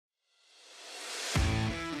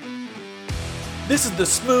This is the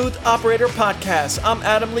Smooth Operator Podcast. I'm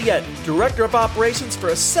Adam Liette, Director of Operations for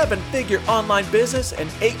a 7-figure online business and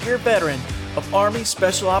 8-year veteran of Army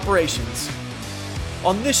Special Operations.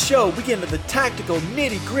 On this show, we get into the tactical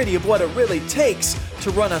nitty-gritty of what it really takes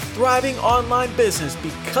to run a thriving online business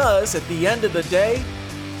because at the end of the day,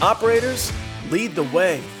 operators lead the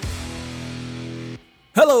way.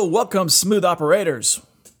 Hello, welcome Smooth Operators.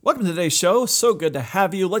 Welcome to today's show. So good to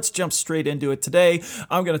have you. Let's jump straight into it today.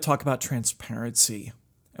 I'm going to talk about transparency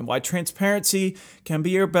and why transparency can be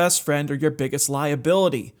your best friend or your biggest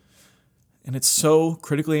liability. And it's so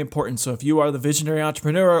critically important. So if you are the visionary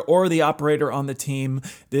entrepreneur or the operator on the team,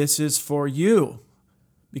 this is for you.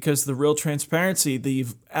 Because the real transparency, the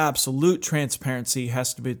absolute transparency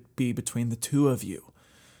has to be between the two of you.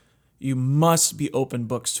 You must be open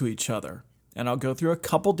books to each other. And I'll go through a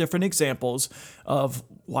couple different examples of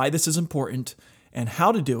why this is important and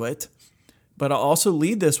how to do it. But I'll also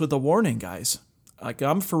lead this with a warning, guys. Like,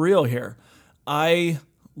 I'm for real here. I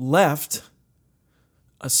left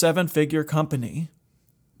a 7-figure company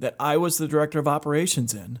that I was the director of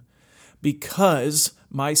operations in because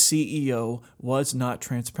my CEO was not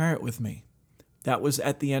transparent with me. That was,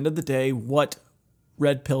 at the end of the day, what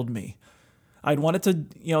red-pilled me. I'd wanted to,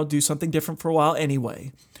 do something different for a while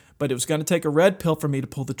anyway. But it was going to take a red pill for me to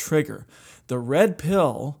pull the trigger. The red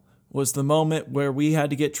pill was the moment where we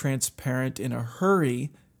had to get transparent in a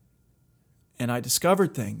hurry, and I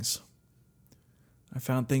discovered things. I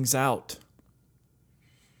found things out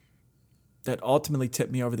that ultimately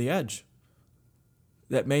tipped me over the edge.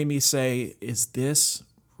 That made me say, is this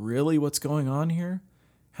really what's going on here?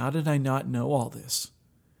 How did I not know all this?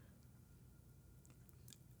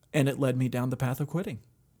 And it led me down the path of quitting.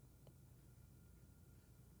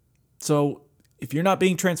 So if you're not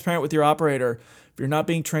being transparent with your operator, if you're not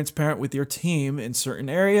being transparent with your team in certain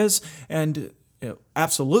areas, and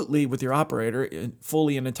absolutely with your operator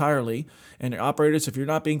fully and entirely, and your operators, if you're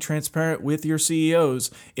not being transparent with your CEOs,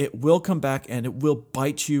 it will come back and it will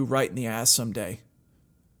bite you right in the ass someday.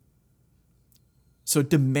 So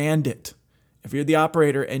demand it. If you're the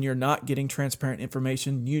operator and you're not getting transparent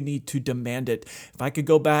information, you need to demand it. If I could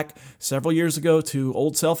go back several years ago to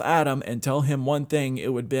old self Adam and tell him one thing,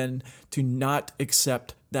 it would have been to not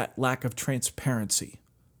accept that lack of transparency.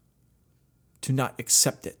 To not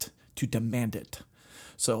accept it, to demand it.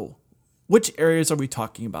 So which areas are we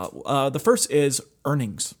talking about? The first is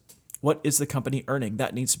earnings. What is the company earning?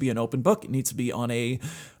 That needs to be an open book. It needs to be on a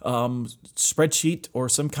spreadsheet or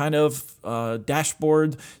some kind of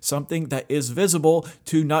dashboard, something that is visible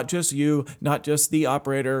to not just you, not just the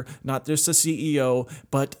operator, not just the CEO,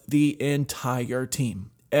 but the entire team.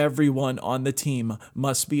 Everyone on the team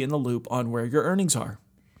must be in the loop on where your earnings are.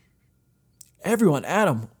 Everyone,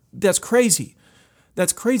 Adam, that's crazy.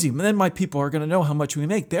 That's crazy. And then my people are going to know how much we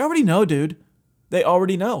make. They already know, dude. They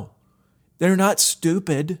already know. They're not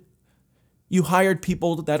stupid. You hired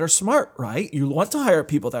people that are smart, right? You want to hire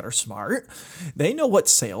people that are smart. They know what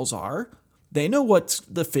sales are. They know what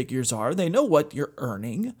the figures are. They know what you're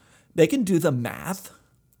earning. They can do the math.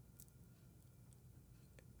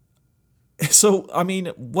 So,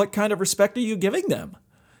 what kind of respect are you giving them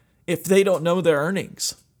if they don't know their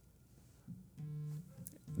earnings?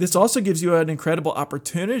 This also gives you an incredible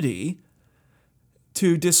opportunity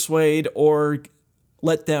to dissuade or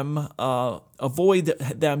let them avoid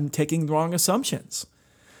them taking wrong assumptions.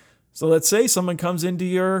 So let's say someone comes into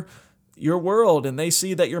your world and they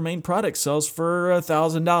see that your main product sells for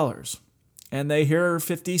 $1,000 and they hear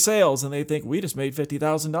 50 sales and they think we just made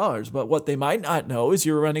 $50,000. But what they might not know is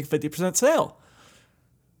you're running 50% sale.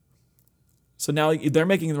 So now they're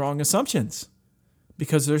making the wrong assumptions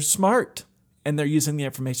because they're smart and they're using the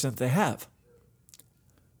information that they have.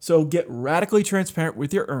 So get radically transparent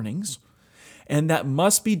with your earnings. And that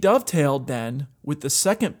must be dovetailed then with the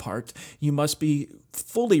second part. You must be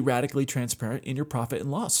fully radically transparent in your profit and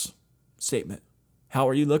loss statement. How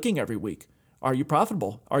are you looking every week? Are you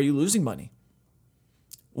profitable? Are you losing money?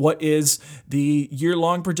 What is the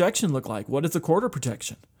year-long projection look like? What is the quarter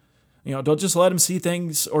projection? Don't just let them see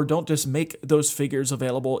things, or don't just make those figures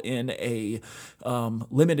available in a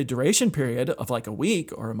limited duration period of like a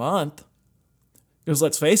week or a month. Because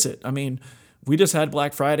let's face it, we just had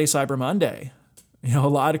Black Friday, Cyber Monday. A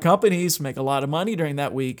lot of companies make a lot of money during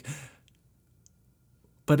that week,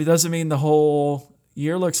 but it doesn't mean the whole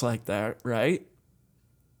year looks like that, right?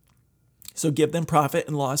 So give them profit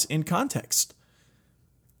and loss in context.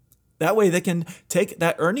 That way they can take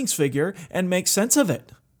that earnings figure and make sense of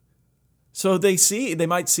it. So they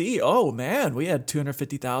might see, oh man, we had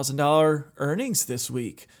 $250,000 earnings this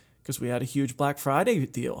week because we had a huge Black Friday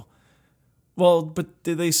deal. Well, but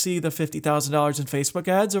did they see the $50,000 in Facebook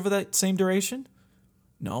ads over that same duration?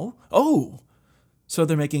 No. Oh, so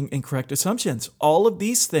they're making incorrect assumptions. All of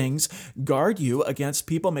these things guard you against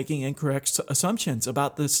people making incorrect assumptions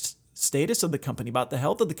about the status of the company, about the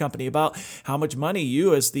health of the company, about how much money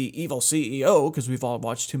you as the evil CEO, because we've all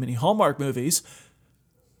watched too many Hallmark movies,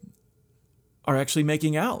 are actually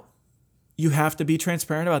making out. You have to be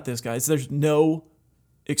transparent about this, guys. There's no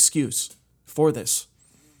excuse for this,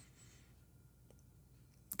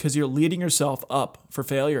 because you're leading yourself up for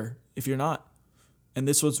failure if you're not. And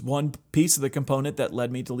this was one piece of the component that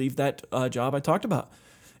led me to leave that job I talked about.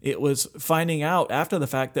 It was finding out after the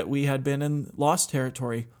fact that we had been in lost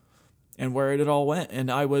territory and where it all went. And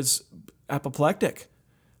I was apoplectic.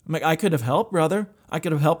 I'm like, I could have helped, brother. I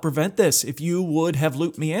could have helped prevent this if you would have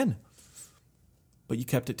looped me in. But you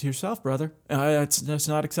kept it to yourself, brother. That's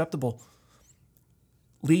not acceptable.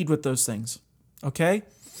 Lead with those things, okay?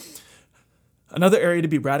 Another area to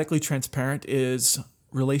be radically transparent is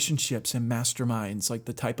relationships and masterminds, like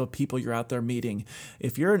the type of people you're out there meeting.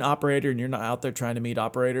 If you're an operator and you're not out there trying to meet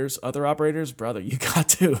other operators, brother, you got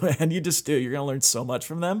to, and you just do. You're going to learn so much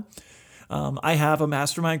from them. I have a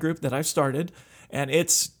mastermind group that I've started, and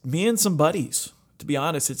it's me and some buddies. To be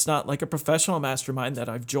honest, it's not like a professional mastermind that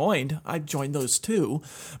I've joined. I've joined those too,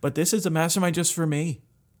 but this is a mastermind just for me.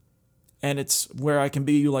 And it's where I can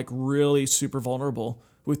be like really super vulnerable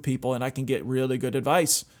with people, and I can get really good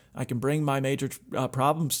advice. I can bring my major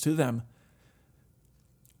problems to them.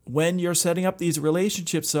 When you're setting up these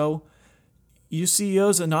relationships, though, you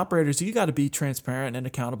CEOs and operators, you got to be transparent and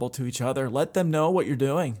accountable to each other. Let them know what you're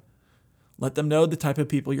doing. Let them know the type of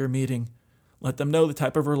people you're meeting. Let them know the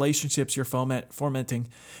type of relationships you're fomenting,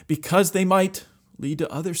 because they might lead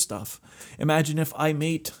to other stuff. Imagine if I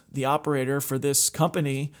meet the operator for this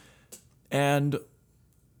company and,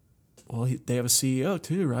 well, they have a CEO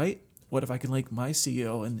too, right? What if I can link my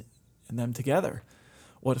CEO and them together?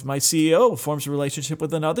 What if my CEO forms a relationship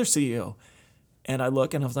with another CEO? And I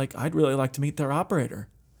look and I was like, I'd really like to meet their operator.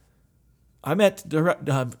 I met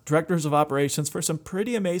directors of operations for some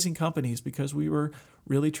pretty amazing companies because we were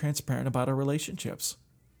really transparent about our relationships.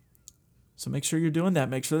 So make sure you're doing that.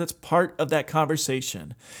 Make sure that's part of that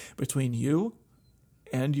conversation between you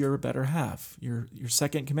and your better half, your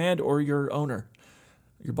second command or your owner,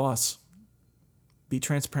 your boss. Be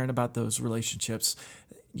transparent about those relationships.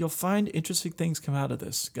 You'll find interesting things come out of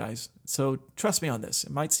this, guys. So trust me on this.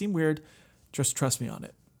 It might seem weird. Just trust me on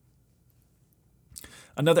it.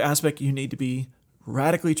 Another aspect you need to be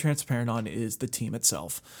radically transparent on is the team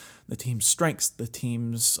itself, the team's strengths, the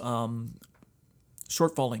team's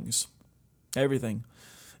shortfallings, everything.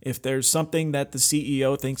 If there's something that the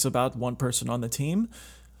CEO thinks about one person on the team,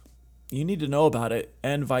 you need to know about it,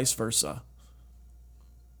 and vice versa.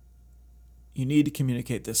 You need to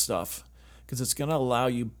communicate this stuff because it's going to allow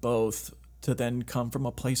you both to then come from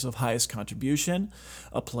a place of highest contribution,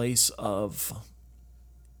 a place of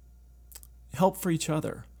help for each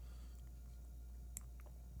other.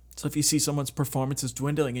 So if you see someone's performance is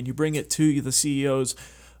dwindling and you bring it to the CEO's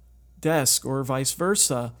desk or vice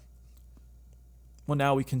versa, well,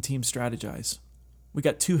 now we can team strategize. We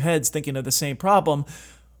got two heads thinking of the same problem,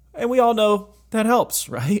 and we all know that helps,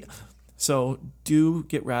 right? So do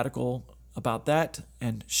get radical about that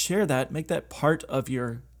and share that. Make that part of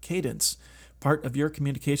your cadence, part of your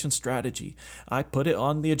communication strategy. I put it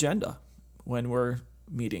on the agenda when we're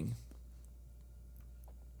meeting,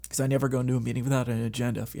 because I never go into a meeting without an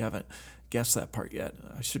agenda. If you haven't guessed that part yet,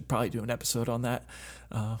 I should probably do an episode on that.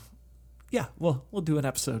 We'll do an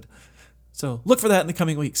episode. So look for that in the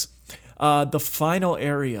coming weeks. The final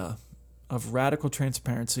area of radical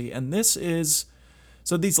transparency, and this is,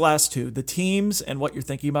 so these last two, the teams and what you're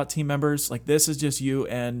thinking about team members, like this is just you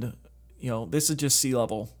and, this is just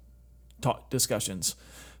C-level talk discussions.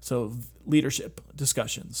 So leadership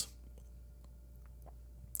discussions.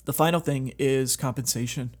 The final thing is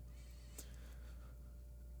compensation.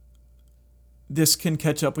 This can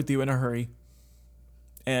catch up with you in a hurry.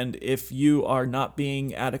 And if you are not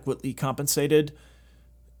being adequately compensated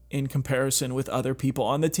in comparison with other people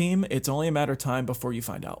on the team, it's only a matter of time before you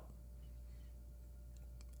find out.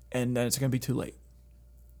 And then it's going to be too late.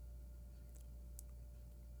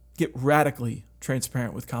 Get radically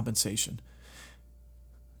transparent with compensation,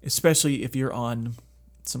 especially if you're on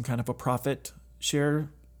some kind of a profit share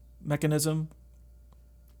mechanism,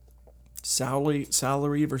 salary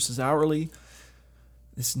versus hourly.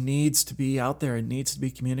 This needs to be out there. It needs to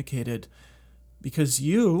be communicated because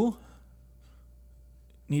you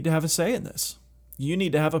need to have a say in this. You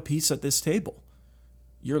need to have a piece at this table.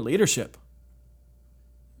 Your leadership.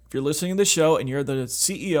 If you're listening to the show and you're the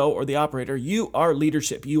CEO or the operator, you are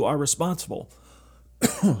leadership. You are responsible.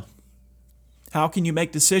 How can you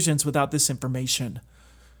make decisions without this information?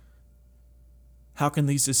 How can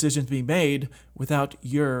these decisions be made without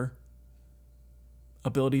your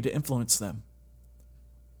ability to influence them?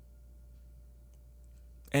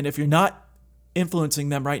 And if you're not influencing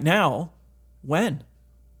them right now, when?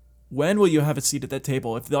 When will you have a seat at that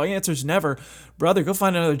table? If the answer is never, brother, go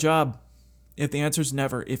find another job. If the answer is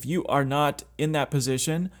never, if you are not in that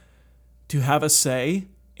position to have a say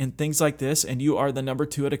in things like this and you are the number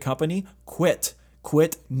 2 at a company, quit.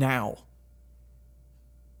 Quit now.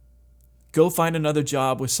 Go find another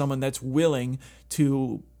job with someone that's willing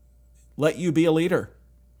to let you be a leader.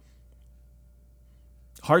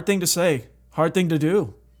 Hard thing to say, hard thing to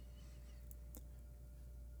do.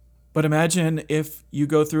 But imagine if you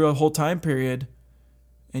go through a whole time period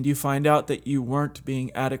and you find out that you weren't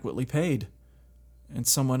being adequately paid and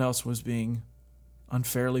someone else was being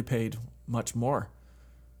unfairly paid much more.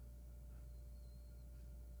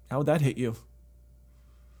 How would that hit you?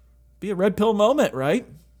 Be a red pill moment, right?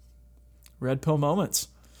 Red pill moments.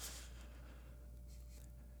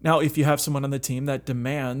 Now, if you have someone on the team that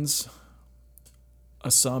demands a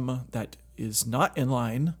sum that is not in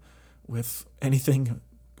line with anything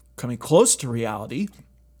coming close to reality,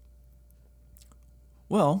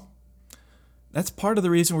 well, that's part of the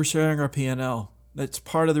reason we're sharing our P&L. That's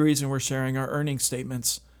part of the reason we're sharing our earnings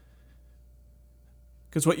statements.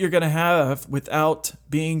 Because what you're going to have without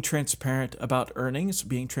being transparent about earnings,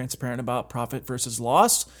 being transparent about profit versus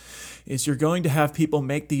loss, is you're going to have people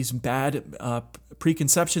make these bad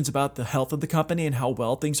preconceptions about the health of the company and how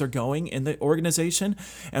well things are going in the organization.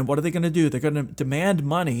 And what are they going to do? They're going to demand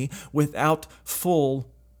money without full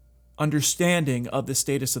understanding of the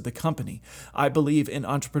status of the company. I believe in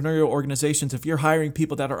entrepreneurial organizations, if you're hiring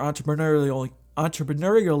people that are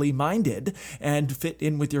entrepreneurially minded and fit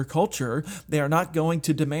in with your culture, they are not going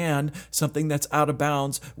to demand something that's out of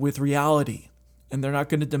bounds with reality. And they're not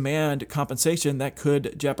going to demand compensation that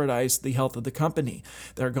could jeopardize the health of the company.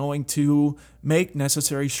 They're going to make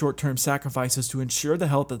necessary short-term sacrifices to ensure the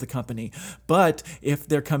health of the company. But if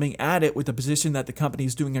they're coming at it with the position that the company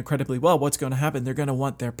is doing incredibly well, what's going to happen? They're going to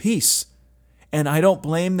want their piece. And I don't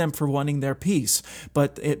blame them for wanting their piece,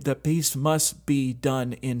 but the piece must be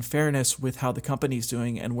done in fairness with how the company's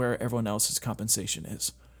doing and where everyone else's compensation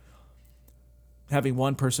is. Having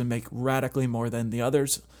one person make radically more than the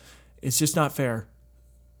others, it's just not fair.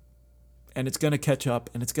 And it's going to catch up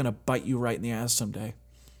and it's going to bite you right in the ass someday.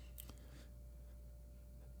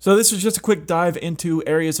 So this was just a quick dive into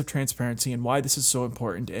areas of transparency and why this is so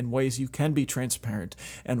important and ways you can be transparent.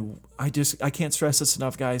 And I can't stress this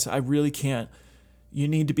enough, guys. I really can't. You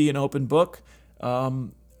need to be an open book.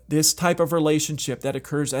 This type of relationship that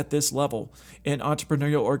occurs at this level in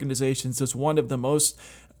entrepreneurial organizations is one of the most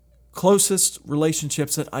closest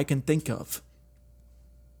relationships that I can think of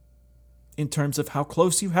in terms of how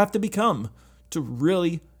close you have to become to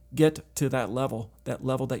really get to that level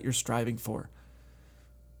that you're striving for.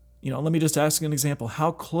 Let me just ask an example.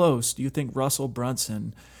 How close do you think Russell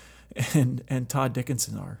Brunson and Todd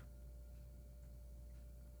Dickinson are?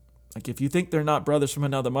 Like, if you think they're not brothers from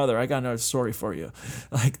another mother, I got another story for you.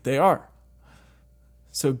 Like, they are.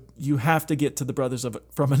 So you have to get to the brothers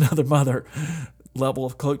from another mother level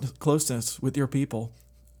of closeness with your people.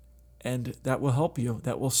 And that will help you.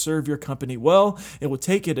 That will serve your company well. It will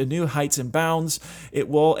take it to new heights and bounds. It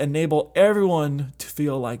will enable everyone to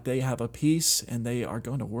feel like they have a piece and they are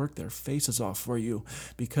going to work their faces off for you,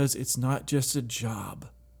 because it's not just a job.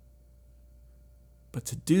 But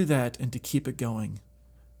to do that and to keep it going,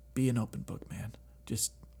 be an open book, man.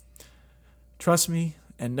 Just trust me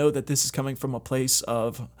and know that this is coming from a place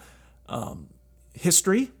of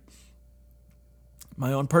history,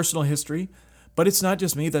 my own personal history. But it's not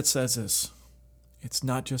just me that says this. It's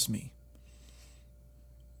not just me.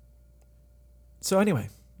 So anyway,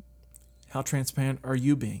 how transparent are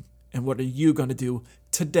you being? And what are you going to do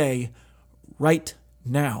today, right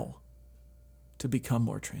now, to become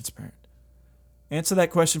more transparent? Answer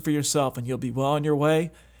that question for yourself and you'll be well on your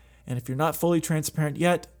way. And if you're not fully transparent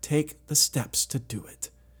yet, take the steps to do it.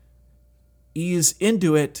 Ease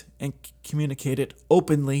into it and communicate it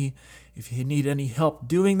openly. If you need any help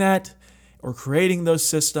doing that, or creating those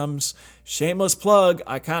systems, shameless plug,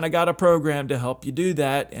 I kind of got a program to help you do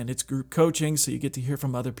that, and it's group coaching, so you get to hear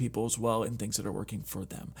from other people as well and things that are working for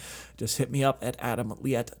them. Just hit me up at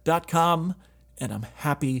adamliet.com, and I'm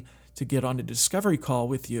happy to get on a discovery call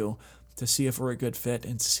with you to see if we're a good fit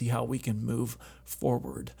and to see how we can move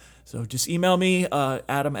forward. So just email me,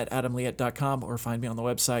 adam@adamliet.com, or find me on the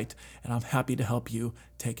website, and I'm happy to help you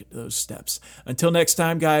take those steps. Until next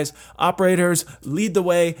time, guys, operators, lead the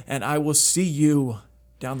way, and I will see you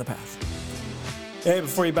down the path. Hey,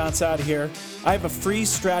 before you bounce out of here, I have a free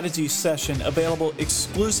strategy session available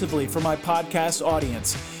exclusively for my podcast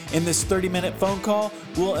audience. In this 30-minute phone call,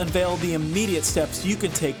 we'll unveil the immediate steps you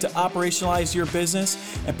can take to operationalize your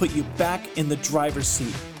business and put you back in the driver's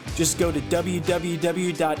seat. Just go to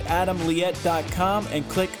www.adamliette.com and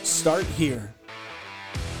click Start Here.